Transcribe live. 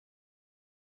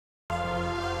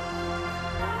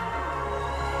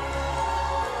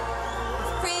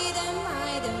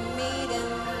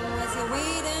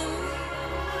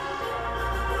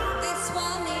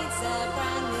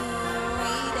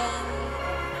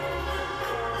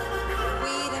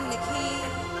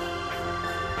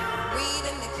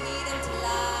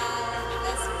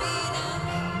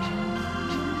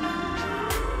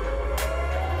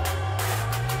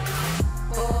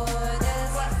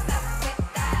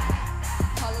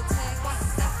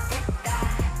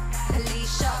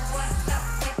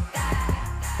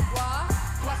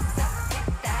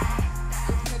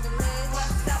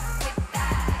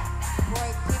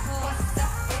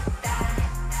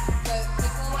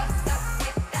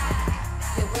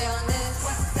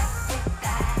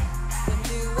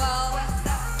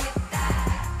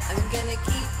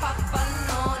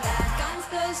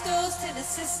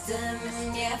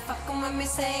Yeah, fuck 'em when we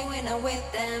say we're not with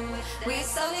them. We're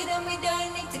solid and we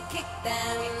don't need to kick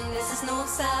them. This is north,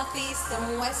 south, east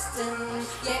and western.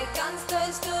 Yeah, guns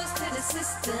close doors to the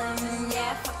system.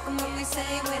 Yeah, fuck 'em when we say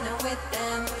we're not with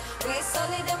them. We're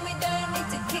solid and we don't need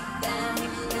to kick them.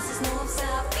 This is north,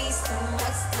 south, east and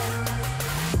western.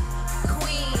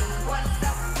 Queen, what's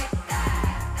up with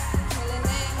that? Killing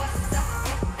it, what's up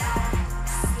with that?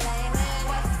 Slaying it,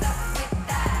 what's up with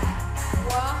that?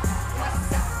 What?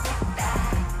 What's up with that?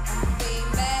 Being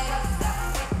bad, what's up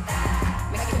with that?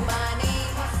 Making money,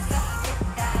 what's up with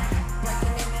that?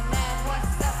 Working in the net,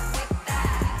 what's up with that?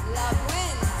 Love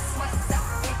wins, what's up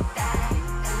with that?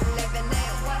 Living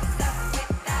it, what's up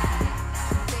with that?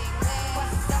 Being there,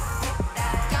 what's up with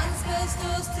that? Guns close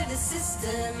doors to the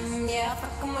system. Yeah,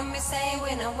 fuck 'em when we say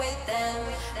we're not with them.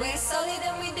 We're solid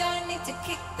and we don't need to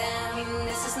kick them.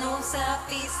 This is north,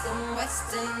 south, east and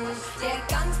western. Yeah,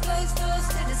 guns close doors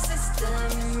to the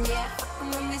system. Yeah, fuck 'em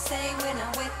when we say we're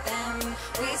not with them.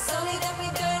 We're solid and we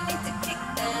don't need to kick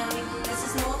them. This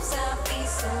is north, south,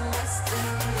 east and western.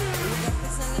 We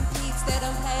representing peeps, they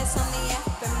don't play us on the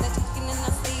FM. They're talking in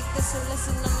our sleep, they're so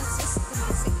listen on the system.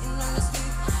 We're sitting on the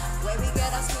street, where we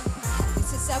get our scoop.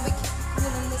 This is how we keep it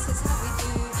cool and this is how we do.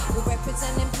 We're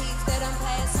representing peeps, they don't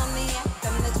play us on the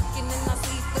FM. They're talking in our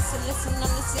sleep, they're so listen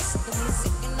on the system. We're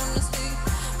sitting on the street,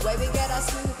 where we get our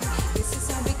scoop. This is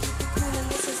how we keep it cool and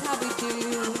this is how we do.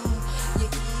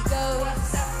 Your ego,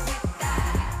 what's up with that?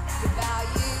 Your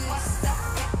values, what's up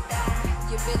with that?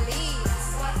 Your beliefs.